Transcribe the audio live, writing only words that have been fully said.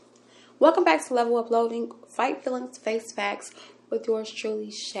Welcome back to Level Uploading, Fight Feelings, Face Facts with yours truly,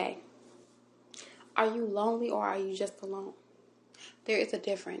 Shay. Are you lonely or are you just alone? There is a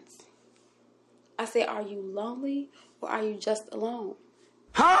difference. I say, are you lonely or are you just alone?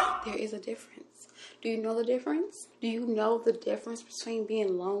 There is a difference. Do you know the difference? Do you know the difference between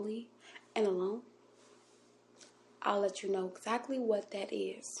being lonely and alone? I'll let you know exactly what that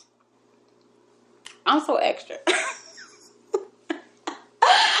is. I'm so extra.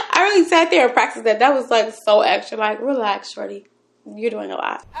 I really sat there and practiced that. That was like so extra. Like, relax, shorty. You're doing a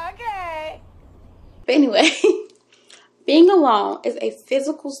lot. Okay. But anyway, being alone is a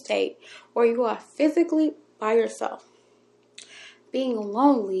physical state where you are physically by yourself. Being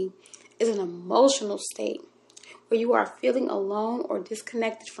lonely is an emotional state where you are feeling alone or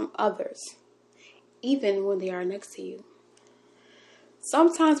disconnected from others, even when they are next to you.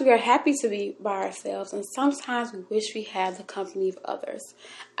 Sometimes we are happy to be by ourselves, and sometimes we wish we had the company of others.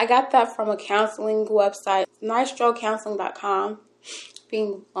 I got that from a counseling website, nicejocounseling.com,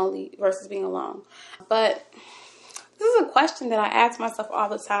 being lonely versus being alone. But this is a question that I ask myself all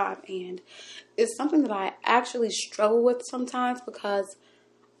the time, and it's something that I actually struggle with sometimes because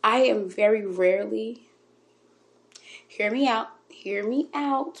I am very rarely, hear me out,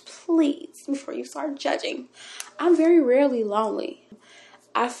 please, before you start judging. I'm very rarely lonely.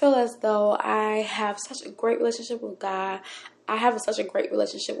 I feel as though I have such a great relationship with God. I have such a great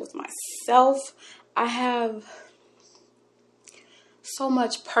relationship with myself. I have so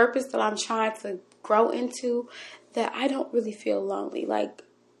much purpose that I'm trying to grow into that I don't really feel lonely. Like,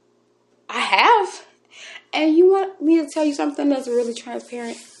 I have. And you want me to tell you something that's really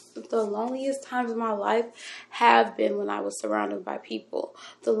transparent? The loneliest times in my life have been when I was surrounded by people.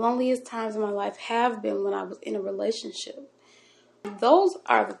 The loneliest times in my life have been when I was in a relationship. Those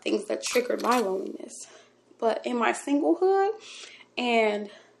are the things that triggered my loneliness. But in my singlehood, and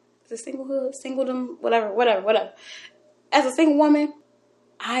singledom, whatever. As a single woman,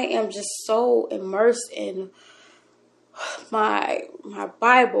 I am just so immersed in my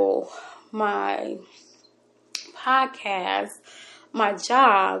Bible, my podcast, my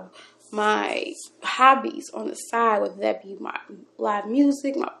job, my hobbies on the side, whether that be my live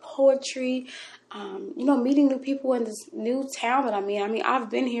music, my poetry, meeting new people in this new town that I'm in. I mean, I've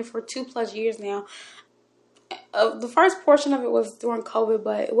been here for 2+ years now. The first portion of it was during COVID,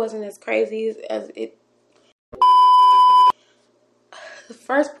 but it wasn't as crazy as it. The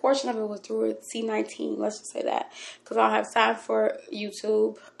first portion of it was through C19, let's just say that, because I don't have time for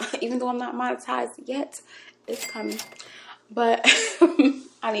YouTube, even though I'm not monetized yet. It's coming. But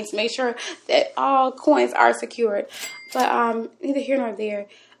I need to make sure that all coins are secured. But neither here nor there.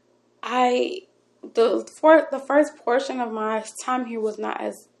 The first portion of my time here was not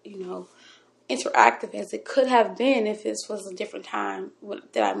as, interactive as it could have been if this was a different time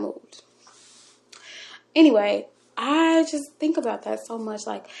that I moved. Anyway, I just think about that so much.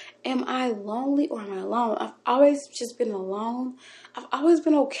 Like, am I lonely or am I alone? I've always just been alone. I've always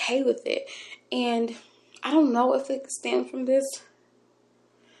been okay with it. And I don't know if it stems from this,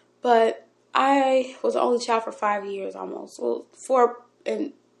 but I was the only child for 5 years almost. Well, 4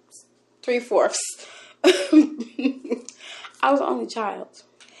 3/4. I was the only child.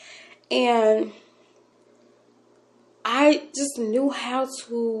 And I just knew how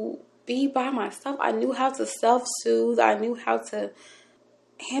to be by myself. I knew how to self-soothe. I knew how to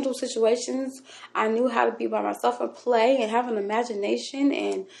handle situations. I knew how to be by myself and play and have an imagination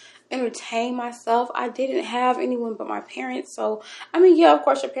and entertain myself. I didn't have anyone but my parents. So, I mean, yeah, of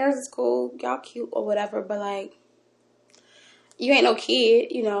course, your parents is cool. Y'all cute or whatever. But, like, you ain't no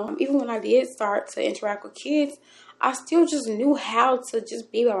kid, Even when I did start to interact with kids, I still just knew how to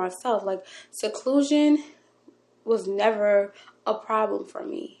just be by myself. Like, seclusion was never a problem for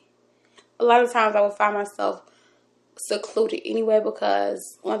me. A lot of times I would find myself secluded anyway,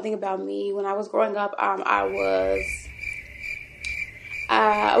 because one thing about me, when I was growing up, I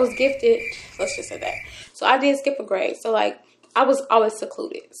was gifted. Let's just say that. So I did skip a grade. So, like, I was always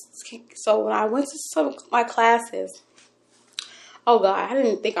secluded. So when I went to some of my classes, oh God, I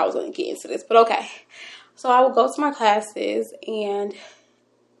didn't think I was going to get into this, but okay. So I would go to my classes and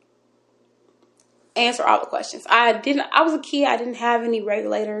answer all the questions. I was a kid. I didn't have any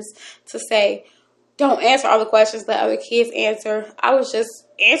regulators to say, don't answer all the questions that other kids answer. I was just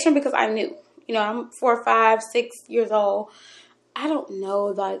answering because I knew. I'm 4, 5, 6 years old. I don't know,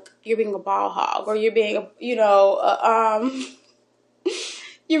 like, you're being a ball hog or you're being you're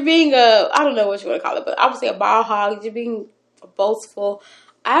being I don't know what you want to call it, but I would say a ball hog. You're being boastful.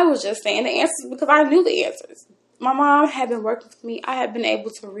 I was just saying the answers because I knew the answers. My mom had been working with me. I had been able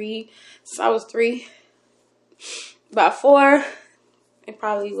to read since I was 3. By 4, It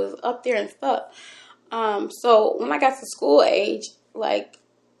probably was up there and stuck. So when I got to school age, like,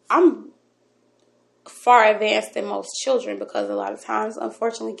 I'm far advanced than most children because a lot of times,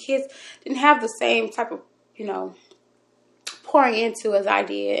 unfortunately, kids didn't have the same type of, pouring into as I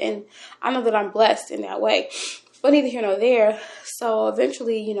did. And I know that I'm blessed in that way. But neither here nor there. So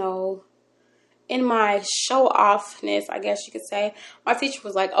eventually, in my show offness, I guess you could say, my teacher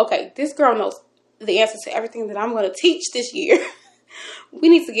was like, okay, this girl knows the answer to everything that I'm going to teach this year. We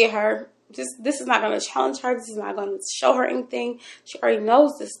need to get her. This is not going to challenge her. This is not going to show her anything. She already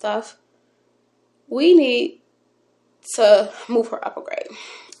knows this stuff. We need to move her up a grade.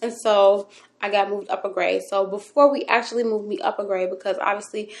 And so I got moved up a grade. So before we actually moved me up a grade, because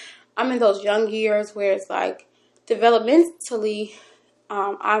obviously I'm in those young years where it's like developmentally,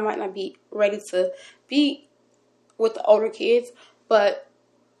 I might not be ready to be with the older kids, but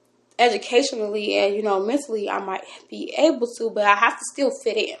educationally and, mentally, I might be able to, but I have to still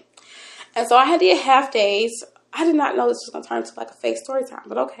fit in. And so I had to half days. I did not know this was going to turn into like a fake story time,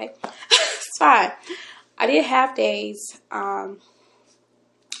 but okay. It's fine. I did half days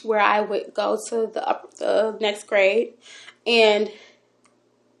where I would go to the next grade and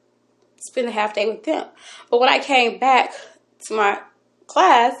spend a half day with them. But when I came back to my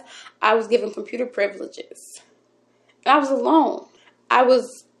class, I was given computer privileges. And I was alone. I've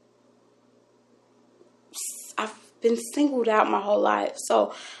been singled out my whole life.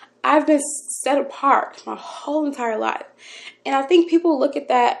 So I've been set apart my whole entire life. And I think people look at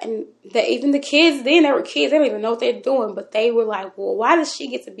that, and that even the kids, then they were kids, they don't even know what they're doing, but they were like, well, why does she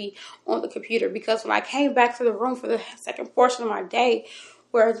get to be on the computer? Because when I came back to the room for the second portion of my day,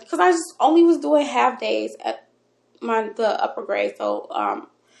 because I just only was doing half days at the upper grade, so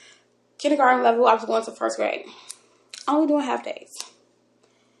kindergarten level, I was going to first grade, only doing half days.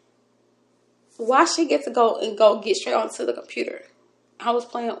 Why she get to go get straight onto the computer? I was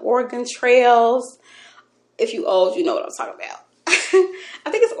playing Oregon Trails. If you old, you know what I'm talking about. I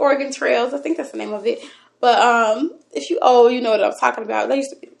think it's Oregon Trails. I think that's the name of it. But if you old, you know what I'm talking about. That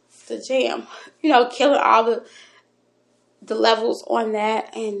used to be the jam. Killing all the levels on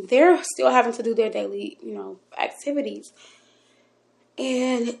that. And they're still having to do their daily, activities.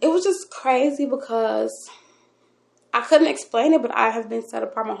 And it was just crazy because I couldn't explain it, but I have been set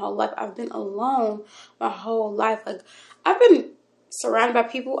apart my whole life. I've been alone my whole life. Like, I've been surrounded by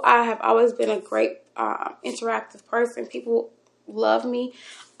people. I have always been a great interactive person. People love me.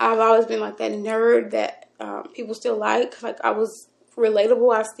 I've always been like that nerd that people still like. Like, I was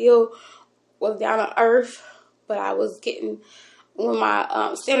relatable. I still was down to earth, but I was getting, when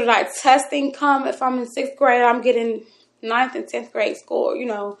my standardized testing come, if I'm in 6th grade, I'm getting 9th and 10th grade score,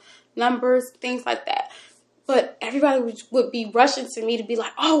 numbers, things like that. But everybody would be rushing to me to be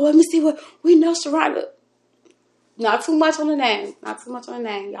like, oh, let me see what we know Sharonda. Not too much on the name.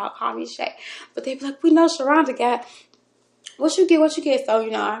 Y'all call me Shay. But they'd be like, we know Sharonda got, what you get? So,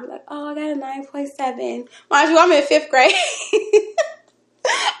 I'd be like, oh, I got a 9.7. Mind you, I'm in 5th grade.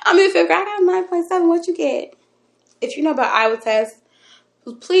 I got a 9.7. What you get? If you know about Iowa tests,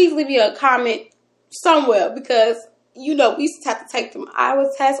 please leave me a comment somewhere, because, we used to have to take them Iowa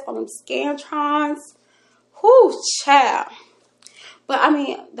tests on them Scantrons. Whoo, child. But,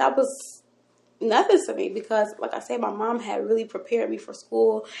 that was nothing to me because, like I said, my mom had really prepared me for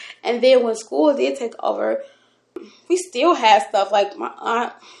school. And then when school did take over, we still had stuff. Like, my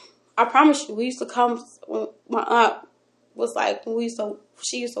aunt, I promise you, we used to come when my aunt was like,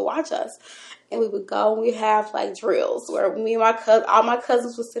 she used to watch us. And we would go and we'd have, like, drills where me and all my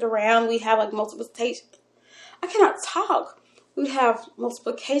cousins would sit around. We'd have, like, multiplication. I cannot talk. We'd have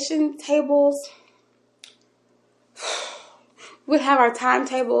multiplication tables. We'd have our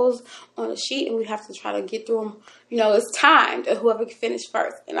timetables on a sheet, and we'd have to try to get through them. It's timed, and whoever could finish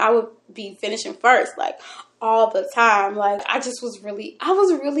first. And I would be finishing first, like, all the time. Like, I was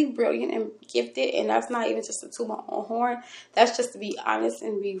really brilliant and gifted, and that's not even just to toot my own horn. That's just to be honest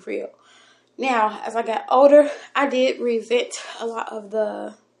and be real. Now, as I got older, I did resent a lot of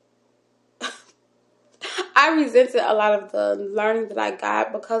the learning that I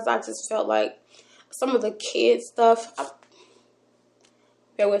got, because I just felt like some of the kid stuff,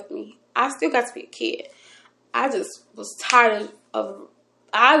 bear with me, I still got to be a kid. I just was tired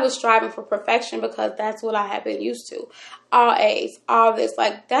I was striving for perfection because that's what I had been used to. All A's, all this.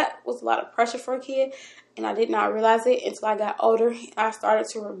 Like, that was a lot of pressure for a kid, and I did not realize it until I got older, and I started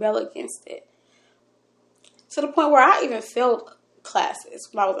to rebel against it. To the point where I even failed classes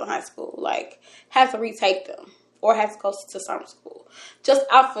when I was in high school. Like, had to retake them or had to go to summer school. Just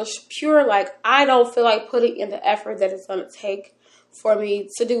out of pure, like, I don't feel like putting in the effort that it's going to take for me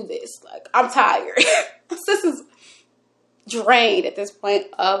to do this. Like, I'm tired. drained at this point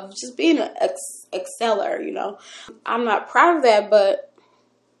of just being an exceller, you know. I'm not proud of that, but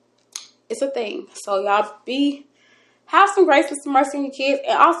it's a thing. So y'all have some grace and some mercy on your kids,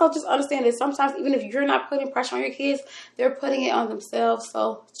 and also just understand that sometimes even if you're not putting pressure on your kids, they're putting it on themselves.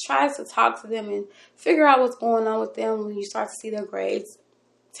 So try to talk to them and figure out what's going on with them when you start to see their grades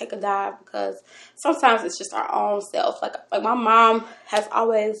take a dive, because sometimes it's just our own self. Like my mom has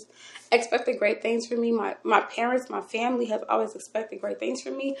always expected great things from me. My parents, my family has always expected great things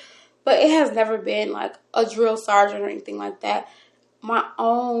from me, but it has never been like a drill sergeant or anything like that. My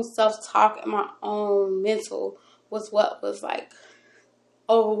own self-talk and my own mental was what was like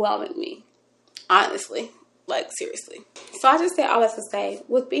overwhelming me, honestly, like seriously. So I just say all that to say,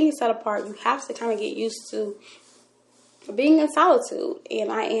 with being set apart, you have to kind of get used to being in solitude,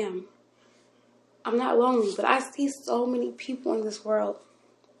 and I am. I'm not lonely, but I see so many people in this world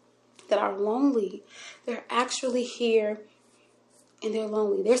that are lonely. They're actually here and they're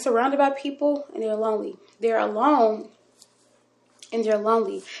lonely. They're surrounded by people and they're lonely. They're alone and they're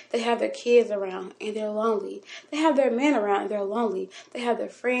lonely. They have their kids around and they're lonely. They have their men around and they're lonely. They have their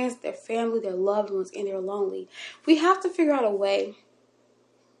friends, their family, their loved ones, and they're lonely. We have to figure out a way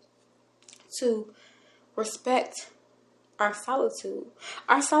to respect our solitude.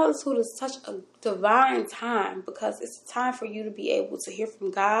 Our solitude is such a divine time because it's a time for you to be able to hear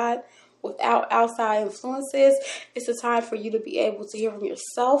from God without outside influences. It's a time for you to be able to hear from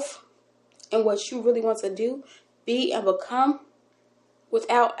yourself and what you really want to do, be, and become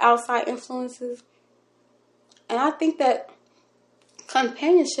without outside influences. And I think that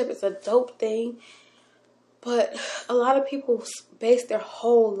companionship is a dope thing, but a lot of people base their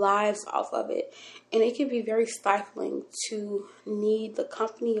whole lives off of it. And it can be very stifling to need the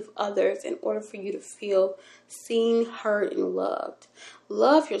company of others in order for you to feel seen, heard, and loved.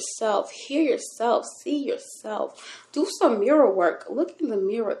 Love yourself, hear yourself, see yourself. Do some mirror work. Look in the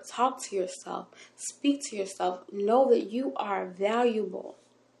mirror, talk to yourself, speak to yourself. Know that you are valuable.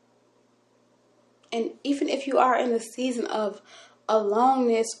 And even if you are in a season of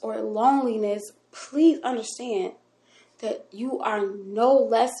aloneness or loneliness, please understand that you are no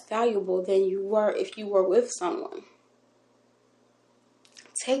less valuable than you were if you were with someone.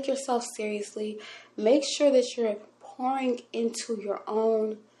 Take yourself seriously. Make sure that you're pouring into your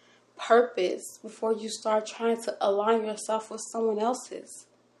own purpose before you start trying to align yourself with someone else's.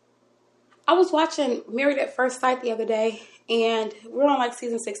 I was watching Married at First Sight the other day, and we're on like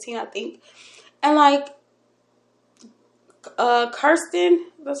season 16, I think. And like Kirsten,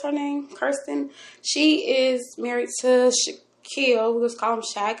 that's her name, Kirsten. She is married to Shaquille, we just call him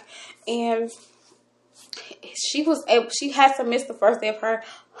Shaq, and she had to miss the first day of her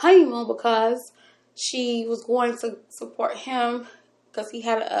honeymoon because she was going to support him because he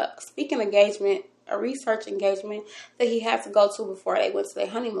had a speaking engagement, a research engagement that he had to go to before they went to their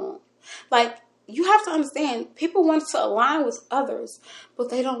honeymoon. Like, you have to understand, people want to align with others, but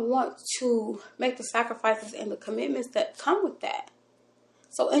they don't want to make the sacrifices and the commitments that come with that.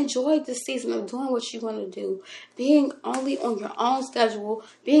 So enjoy this season of doing what you want to do, being only on your own schedule,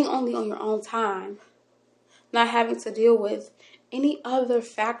 being only on your own time, not having to deal with any other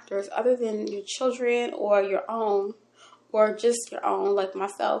factors other than your children or your own, or just your own, like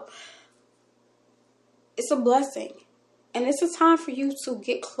myself. It's a blessing. And it's a time for you to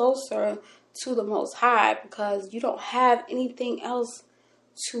get closer to the Most High because you don't have anything else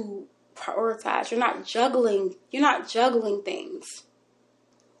to prioritize. You're not juggling things.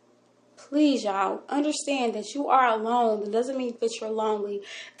 Please, y'all, understand that you are alone. That doesn't mean that you're lonely.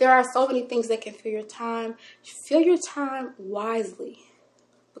 There are so many things that can fill your time. Fill your time wisely.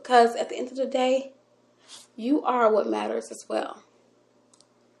 Because at the end of the day, you are what matters as well.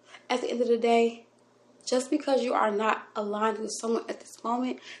 At the end of the day, just because you are not aligned with someone at this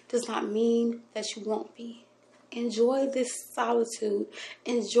moment does not mean that you won't be. Enjoy this solitude.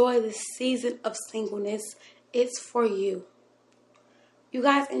 Enjoy this season of singleness. It's for you. You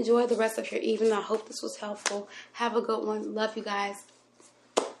guys enjoy the rest of your evening. I hope this was helpful. Have a good one. Love you guys.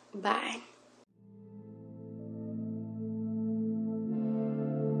 Bye.